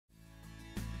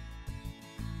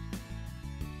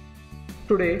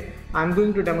Today I'm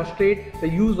going to demonstrate the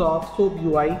use of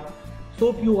SoapUI.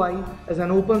 SoapUI is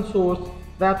an open source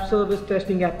web service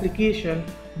testing application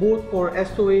both for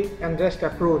SOA and REST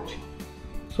approach.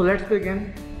 So let's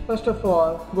begin. First of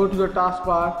all, go to the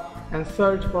taskbar and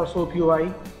search for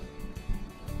SoapUI.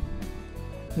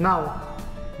 Now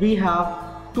we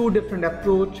have two different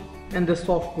approaches in this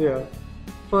software.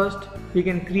 First, we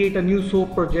can create a new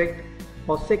SOAP project,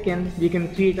 or second, we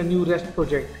can create a new REST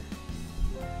project.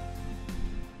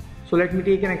 So let me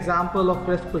take an example of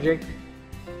REST project.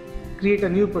 Create a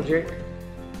new project,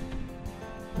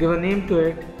 give a name to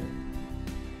it,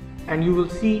 and you will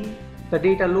see the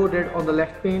data loaded on the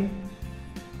left pane.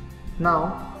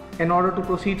 Now, in order to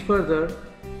proceed further,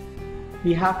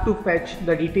 we have to fetch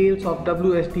the details of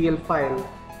WSDL file.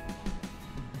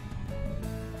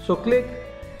 So click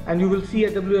and you will see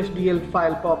a WSDL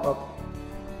file pop up.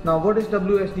 Now what is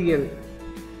WSDL?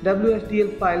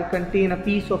 WSDL file contains a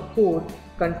piece of code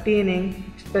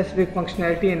containing specific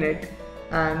functionality in it,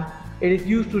 and it is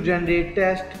used to generate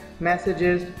test,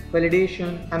 messages,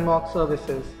 validation and mock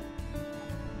services.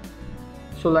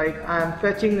 So like I am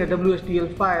fetching a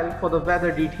WSDL file for the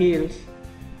weather details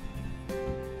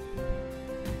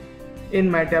in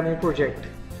my demo project.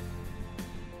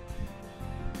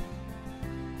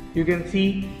 You can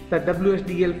see that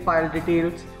WSDL file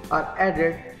details are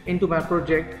added into my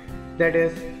project, that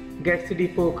is get city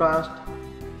forecast,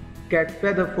 get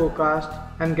weather forecast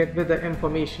and get weather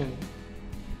information.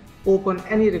 Open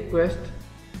any request.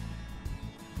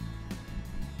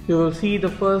 You will see the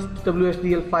first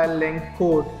WSDL file length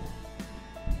code,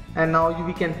 and now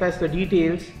we can fetch the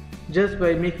details just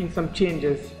by making some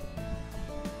changes.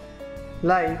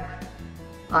 Like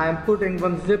I am putting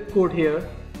one zip code here,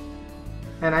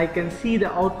 and I can see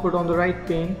the output on the right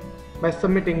pane by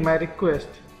submitting my request.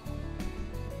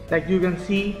 Like you can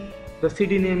see, the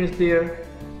city name is there,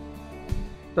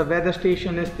 the weather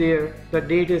station is there, the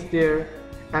date is there,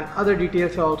 and other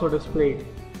details are also displayed.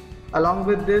 Along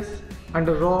with this,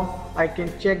 under raw, I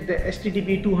can check the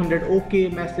HTTP 200 OK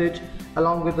message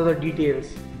along with other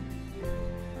details.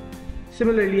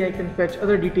 Similarly, I can fetch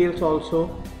other details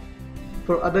also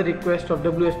for other requests of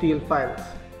WSDL files.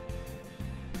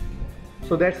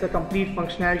 So that's the complete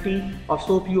functionality of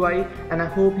SoapUI, and I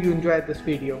hope you enjoyed this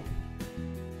video.